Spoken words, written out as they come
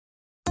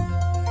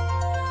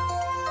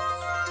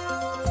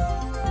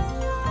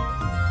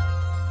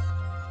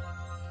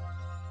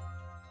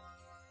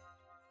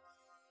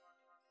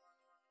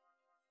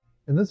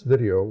In this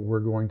video, we're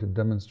going to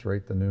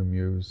demonstrate the new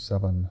Muse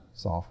 7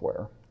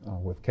 software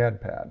with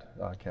CADpad.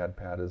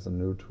 CADpad is a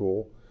new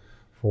tool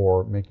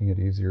for making it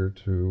easier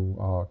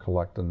to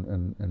collect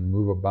and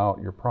move about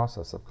your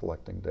process of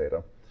collecting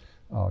data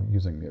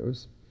using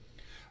Muse.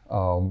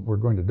 We're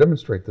going to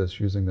demonstrate this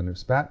using the new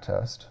SPAT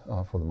test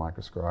for the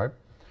MicroScribe,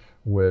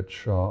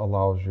 which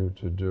allows you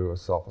to do a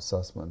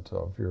self-assessment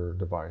of your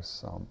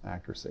device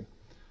accuracy.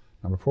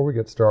 Now, before we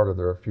get started,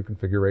 there are a few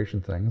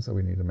configuration things that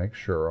we need to make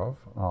sure of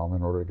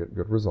in order to get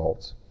good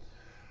results.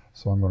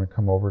 So I'm going to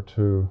come over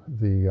to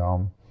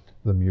the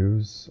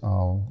Muse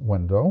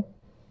window,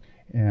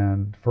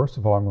 and first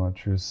of all, I'm going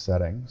to choose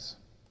Settings.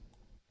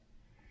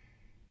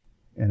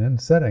 And in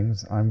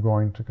Settings, I'm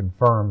going to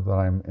confirm that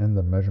I'm in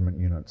the measurement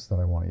units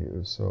that I want to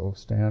use. So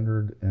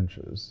standard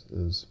inches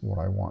is what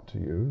I want to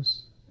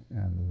use,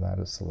 and that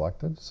is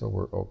selected, so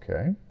we're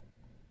OK.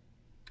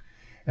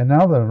 And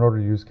now that in order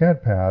to use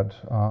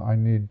CADpad, I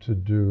need to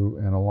do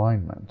an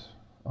alignment.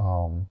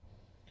 I'll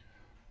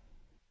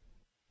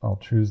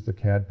choose the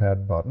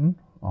CADpad button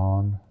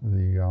on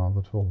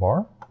the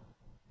toolbar.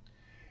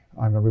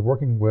 I'm going to be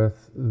working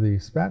with the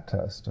SPAT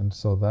test, and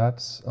so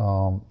that's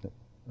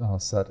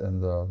set in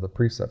the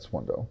presets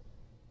window.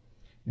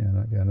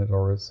 And again, it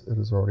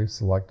is already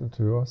selected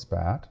to a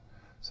SPAT,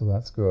 so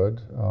that's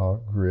good.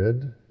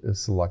 Grid is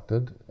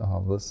selected.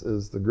 This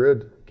is the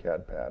grid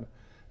CADpad,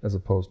 as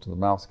opposed to the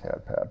mouse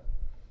CADpad.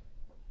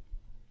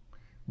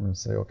 We're going to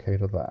say OK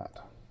to that.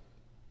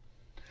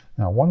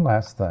 Now, one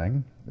last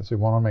thing is we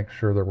want to make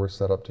sure that we're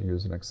set up to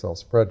use an Excel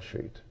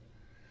spreadsheet.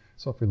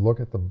 So if we look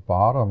at the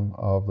bottom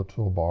of the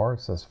toolbar, it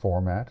says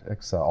Format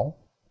Excel.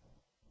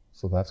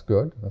 So that's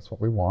good. That's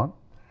what we want.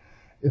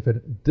 If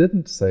it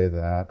didn't say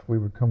that, we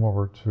would come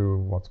over to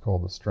what's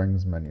called the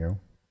Strings menu,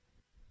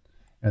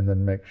 and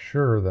then make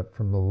sure that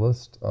from the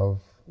list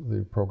of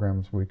the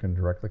programs we can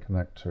directly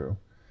connect to,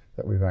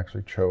 that we've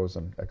actually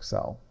chosen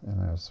Excel.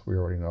 And as we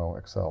already know,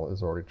 Excel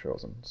is already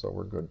chosen, so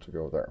we're good to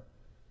go there.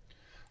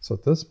 So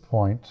at this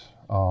point,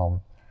 I'm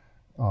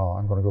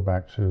going to go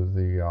back to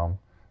the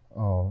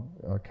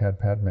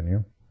CADpad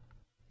menu,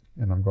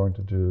 and I'm going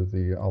to do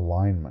the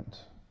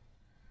alignment.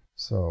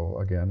 So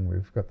again,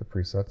 we've got the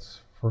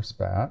presets for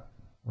SPAT.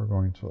 We're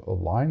going to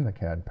align the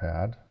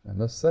CADpad, and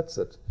this sets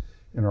it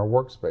in our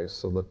workspace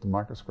so that the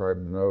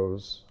MicroScribe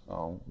knows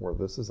where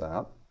this is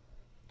at.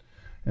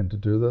 And to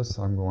do this,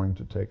 I'm going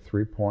to take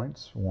 3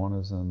 points. One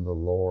is in the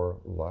lower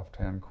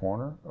left-hand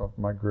corner of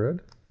my grid,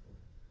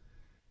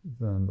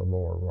 then the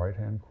lower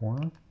right-hand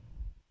corner,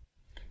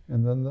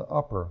 and then the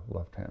upper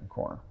left-hand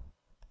corner.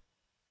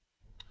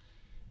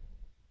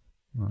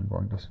 I'm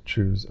going to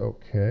choose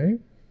OK.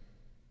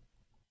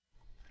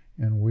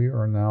 And we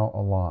are now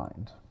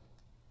aligned.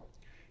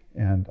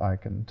 And I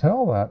can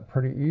tell that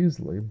pretty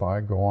easily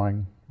by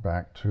going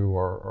back to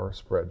our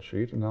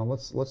spreadsheet. And now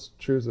let's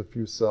choose a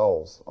few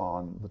cells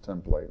on the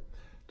template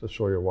to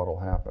show you what will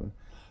happen.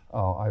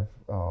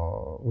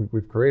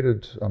 We've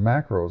created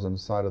macros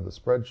inside of the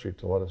spreadsheet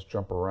to let us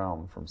jump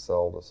around from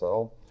cell to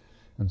cell.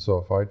 And so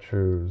if I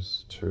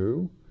choose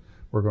 2,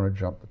 we're going to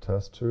jump to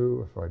test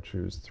 2. If I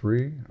choose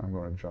 3, I'm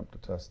going to jump to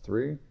test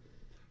 3. If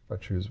I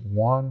choose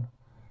 1,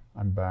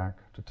 I'm back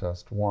to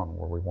test 1,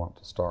 where we want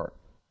to start.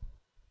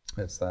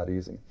 It's that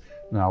easy.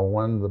 Now,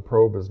 when the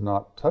probe is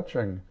not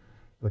touching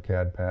the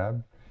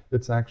CADpad,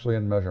 it's actually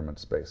in measurement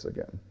space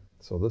again.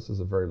 So this is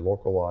a very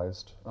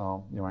localized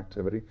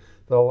activity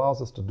that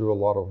allows us to do a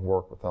lot of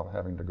work without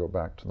having to go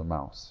back to the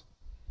mouse.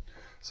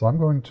 So I'm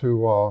going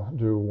to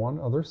do one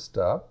other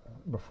step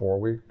before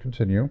we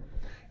continue,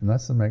 and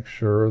that's to make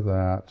sure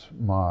that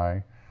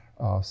my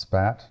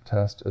SPAT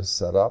test is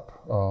set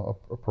up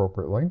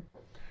appropriately.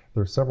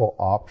 There are several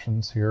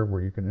options here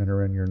where you can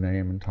enter in your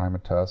name and time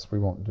of test. We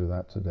won't do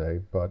that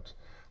today, but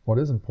what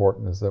is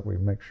important is that we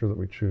make sure that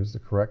we choose the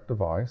correct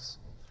device.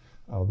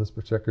 This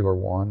particular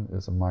one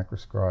is a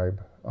MicroScribe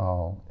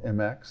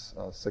MX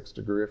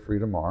 6-degree of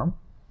freedom arm.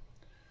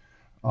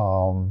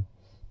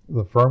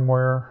 The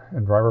firmware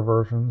and driver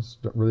versions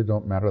really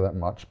don't matter that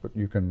much, but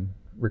you can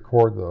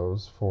record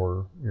those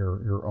for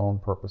your own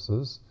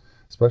purposes,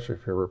 especially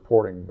if you're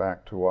reporting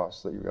back to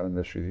us that you've got an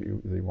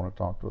issue that you want to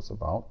talk to us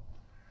about.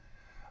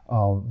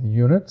 The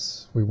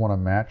units, we want to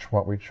match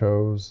what we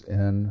chose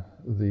in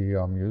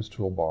the Muse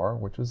toolbar,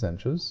 which is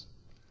inches.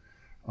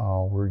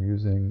 We're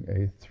using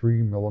a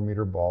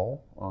 3mm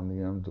ball on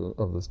the end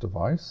of this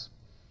device.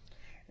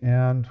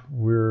 And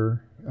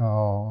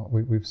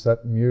we've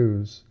set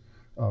Muse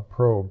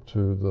probe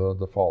to the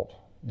default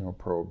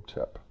probe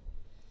tip.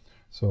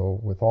 So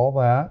with all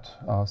that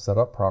set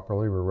up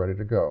properly, we're ready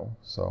to go.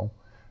 So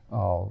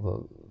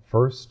the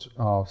first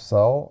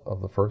cell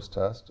of the first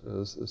test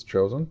is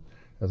chosen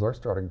as our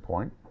starting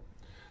point.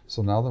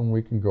 So now then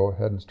we can go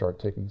ahead and start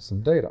taking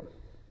some data.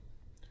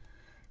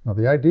 Now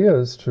the idea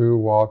is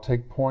to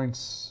take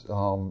points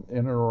in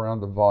and around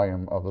the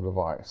volume of the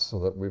device so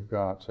that we've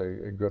got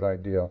a good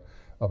idea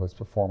of its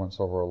performance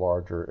over a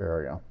larger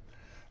area.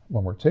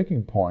 When we're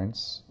taking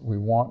points, we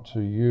want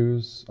to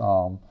use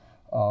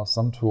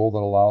some tool that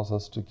allows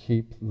us to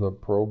keep the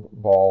probe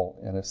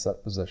ball in a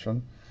set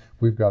position.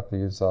 we've got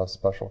these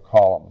special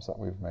columns that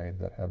we've made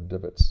that have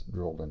divots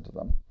drilled into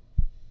them.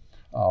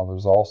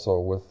 There's also,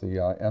 with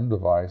the M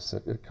device,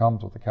 it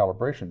comes with a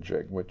calibration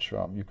jig, which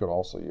you could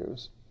also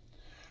use.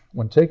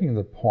 When taking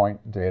the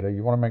point data,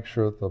 you want to make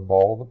sure that the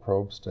ball of the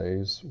probe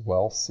stays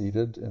well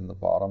seated in the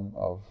bottom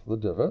of the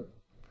divot.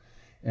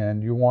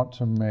 And you want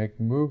to make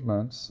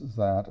movements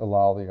that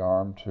allow the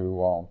arm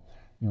to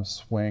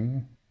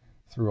swing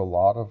through a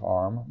lot of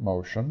arm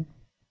motion.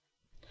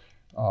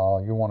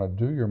 You want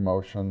to do your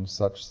motion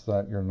such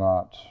that you're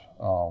not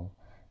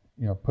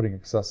putting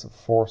excessive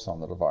force on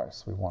the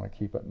device. We want to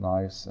keep it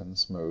nice and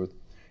smooth,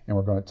 and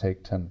we're going to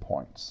take 10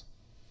 points.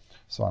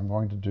 So I'm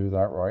going to do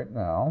that right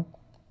now.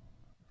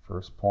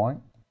 First point,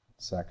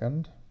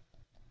 second,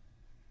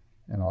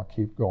 and I'll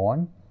keep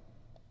going.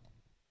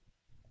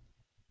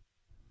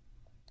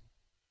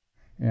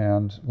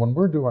 And when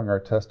we're doing our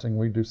testing,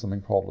 we do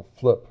something called a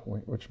flip,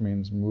 which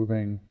means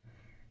moving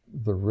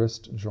the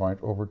wrist joint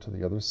over to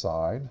the other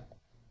side.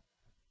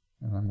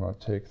 And I'm going to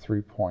take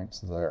 3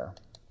 points there.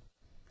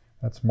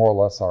 That's more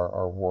or less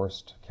our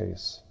worst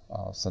case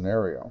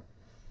scenario.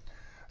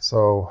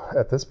 So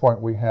at this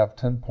point, we have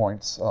 10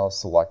 points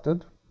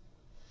selected.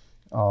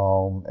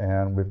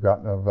 And we've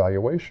gotten an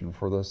evaluation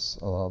for this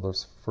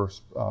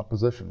first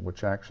position,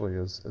 which actually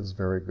is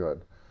very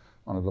good.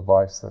 On a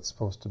device that's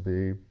supposed to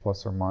be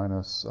plus or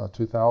minus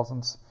 2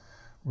 thousandths,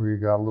 we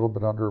got a little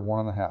bit under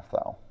 1.5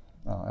 thou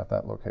at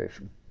that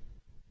location.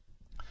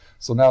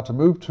 So now to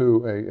move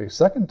to a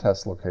second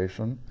test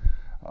location,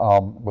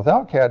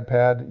 without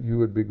CADpad, you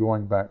would be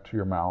going back to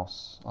your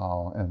mouse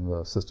and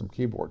the system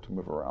keyboard to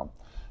move around.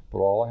 But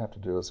all I have to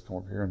do is come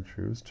over here and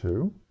choose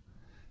 2.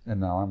 And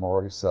now I'm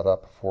already set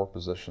up for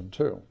position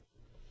 2.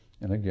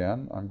 And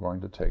again, I'm going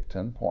to take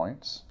 10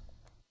 points.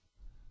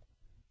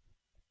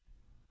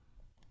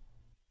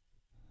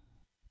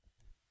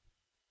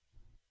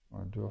 I'm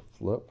going to do a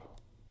flip.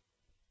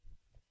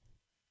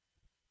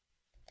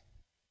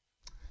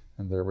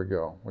 And there we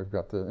go. We've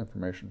got the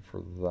information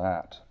for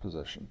that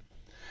position.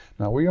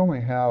 Now we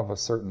only have a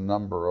certain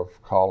number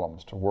of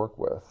columns to work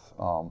with,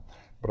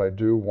 but I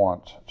do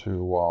want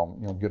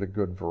to get a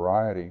good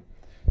variety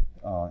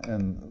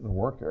in the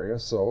work area.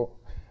 So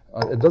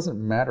it doesn't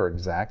matter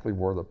exactly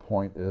where the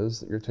point is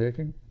that you're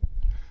taking.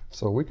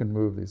 So we can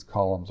move these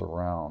columns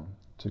around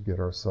to get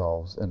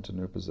ourselves into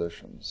new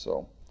positions.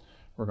 So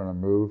we're going to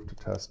move to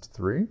test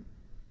 3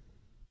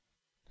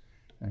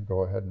 and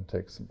go ahead and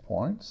take some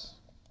points.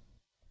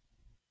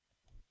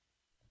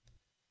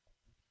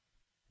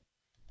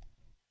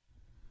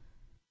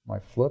 My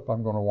flip,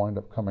 I'm going to wind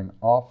up coming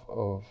off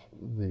of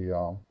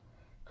the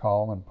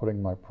column and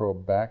putting my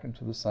probe back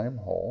into the same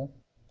hole.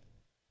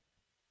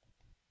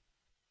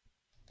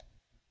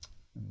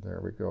 And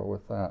there we go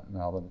with that.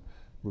 Now then,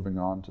 moving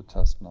on to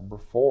test number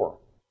 4.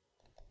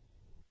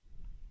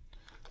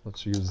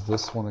 Let's use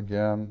this one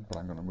again, but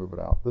I'm going to move it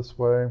out this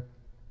way.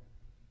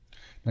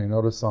 Now you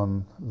notice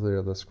on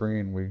the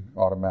screen we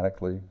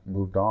automatically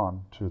moved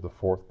on to the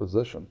 4th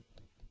position.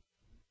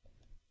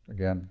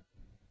 Again,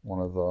 one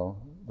of the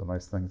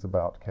nice things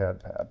about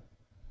CADpad.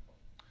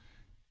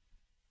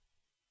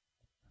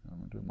 I'm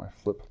going to do my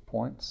flip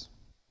points.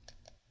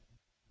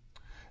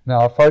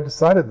 Now, if I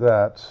decided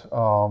that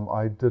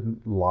I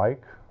didn't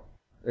like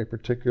a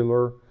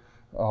particular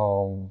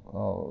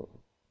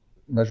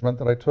measurement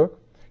that I took,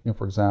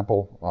 for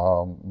example,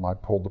 I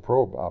pulled the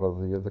probe out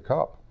of the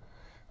cup,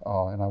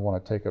 and I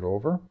want to take it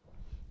over,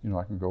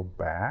 I can go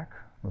back.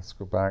 Let's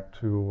go back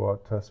to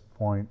test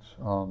point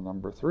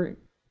number 3.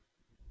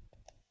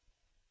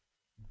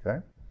 Okay,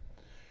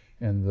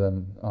 and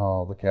then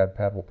the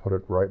CADpad will put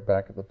it right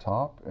back at the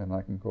top, and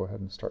I can go ahead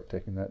and start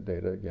taking that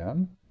data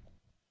again.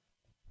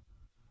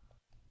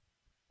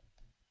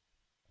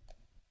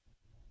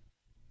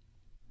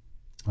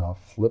 I'll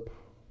flip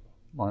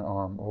my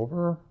arm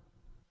over,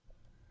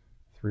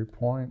 3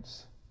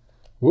 points.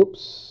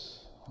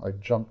 Whoops, I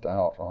jumped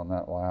out on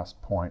that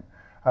last point.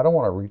 I don't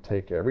want to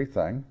retake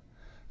everything,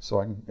 so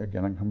I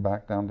can come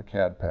back down to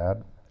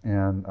CADpad,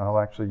 and I'll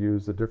actually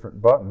use a different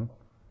button,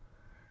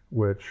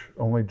 which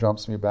only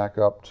jumps me back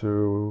up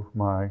to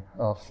my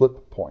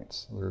flip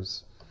points.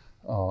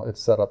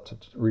 It's set up to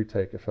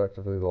retake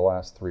effectively the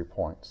last 3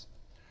 points,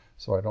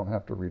 so I don't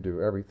have to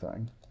redo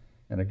everything.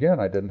 And again,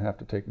 I didn't have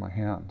to take my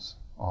hands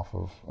off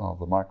of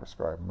the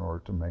MicroScribe in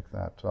order to make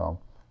that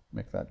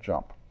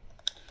jump.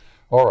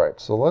 All right,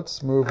 so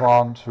let's move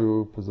on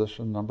to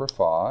position number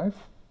 5.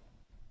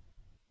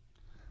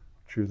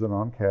 Choose it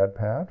on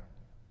CADpad.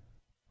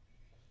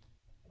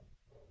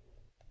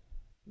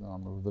 I'll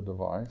move the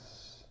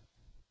device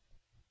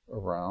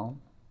around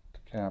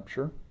to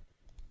capture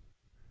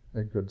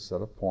a good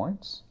set of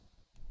points.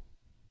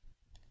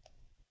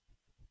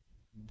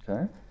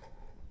 Okay.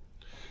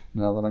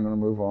 Now that I'm going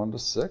to move on to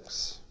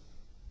 6.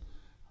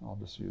 I'll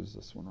just use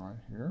this one right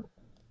here.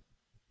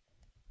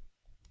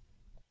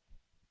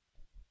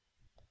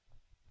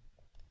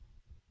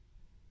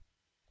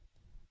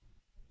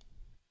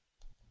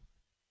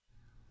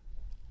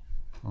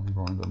 I'm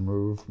going to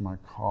move my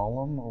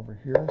column over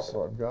here,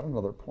 so I've got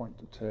another point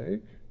to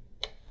take.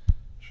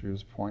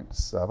 choose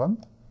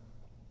 0.7.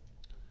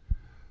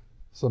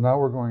 So now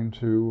we're going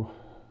to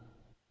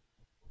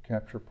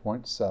capture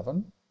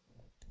 0.7.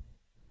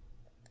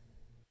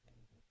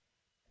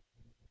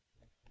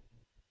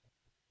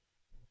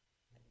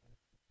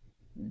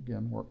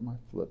 Again, work my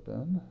flip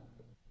in.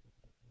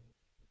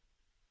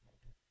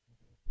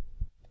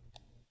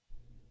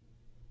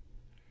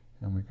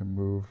 And we can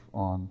move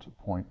on to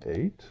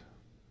 0.8.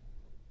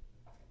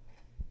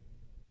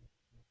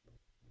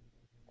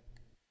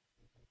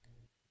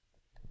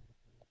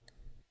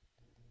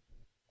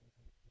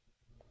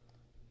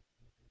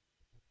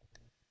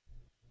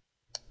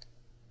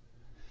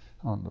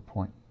 On to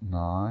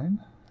 0.9,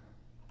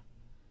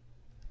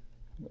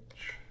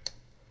 which,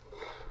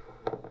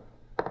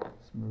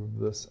 let's move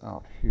this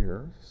out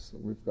here so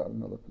we've got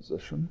another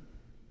position.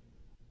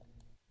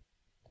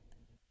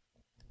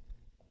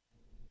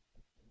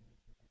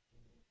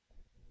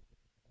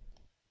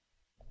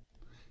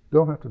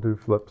 Don't have to do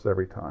flips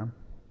every time.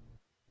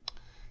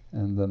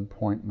 And then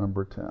point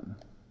number 10.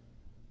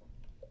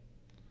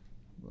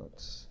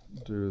 Let's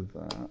do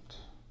that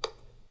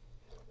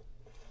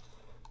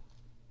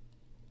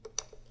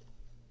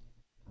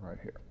right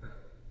here.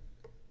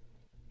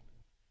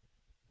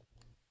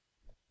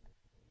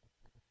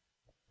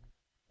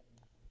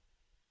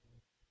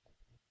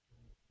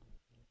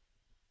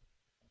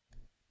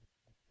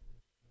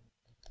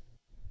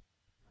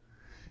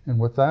 And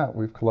with that,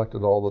 we've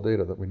collected all the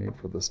data that we need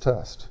for this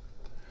test.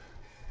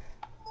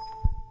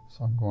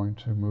 So I'm going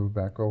to move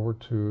back over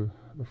to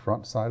the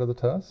front side of the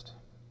test,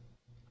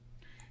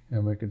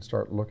 and we can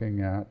start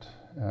looking at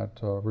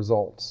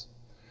results.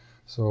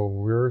 So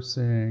we're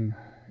seeing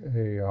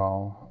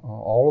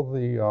all of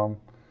the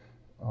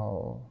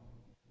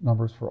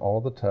numbers for all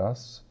of the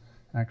tests.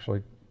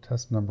 Actually,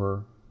 test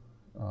number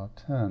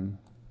 10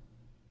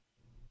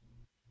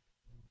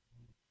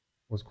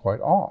 was quite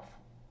off.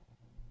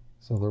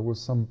 So there was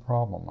some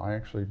problem. I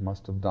actually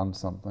must have done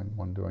something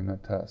when doing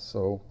that test,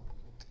 so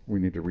we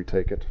need to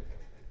retake it.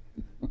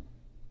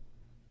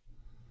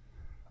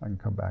 I can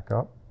come back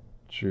up,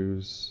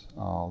 choose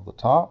the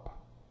top.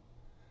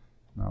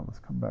 Now let's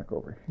come back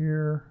over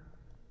here.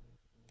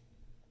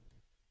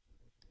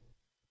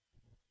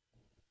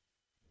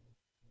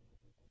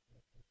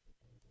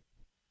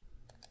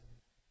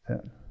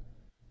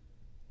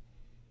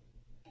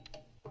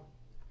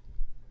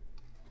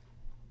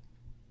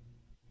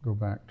 Go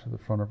back to the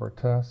front of our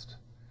test,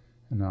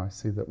 and now I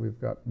see that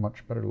we've got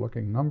much better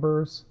looking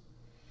numbers,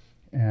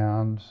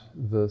 and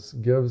this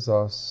gives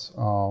us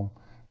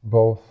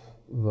both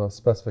the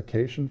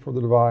specification for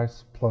the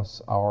device plus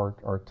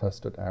our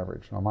tested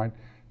average. Now my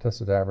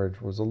tested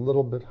average was a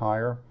little bit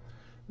higher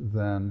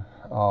than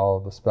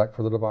the spec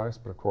for the device,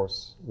 but of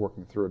course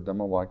working through a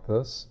demo like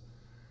this,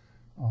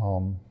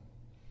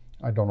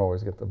 I don't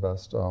always get the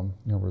best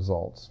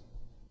results.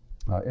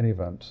 In any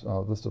event,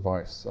 this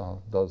device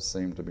does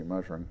seem to be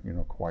measuring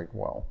quite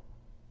well.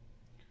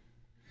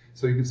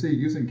 So you can see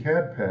using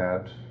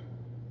CADpad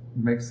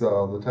makes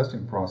the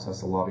testing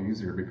process a lot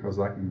easier because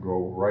I can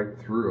go right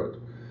through it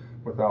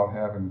without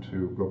having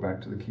to go back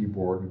to the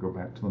keyboard and go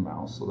back to the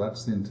mouse. So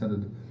that's the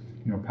intended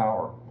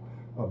power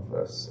of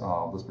this.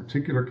 This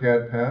particular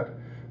CADpad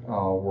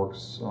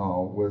works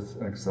with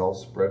an Excel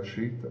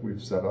spreadsheet that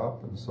we've set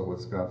up, and so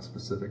it's got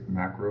specific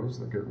macros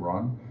that get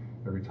run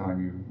every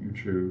time you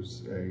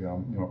choose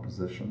a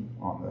position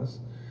on this.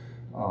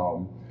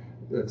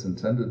 It's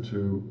intended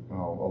to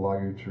allow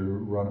you to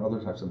run other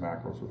types of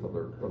macros with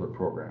other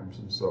programs.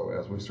 And so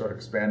as we start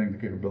expanding the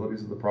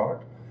capabilities of the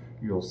product,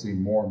 you'll see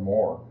more and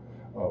more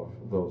of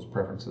those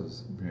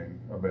preferences being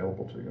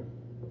available to you.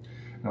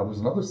 Now there's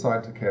another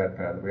side to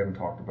CADpad that we haven't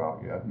talked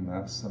about yet, and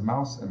that's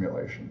mouse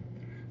emulation.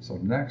 So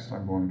next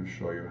I'm going to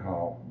show you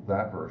how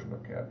that version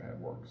of CADpad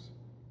works.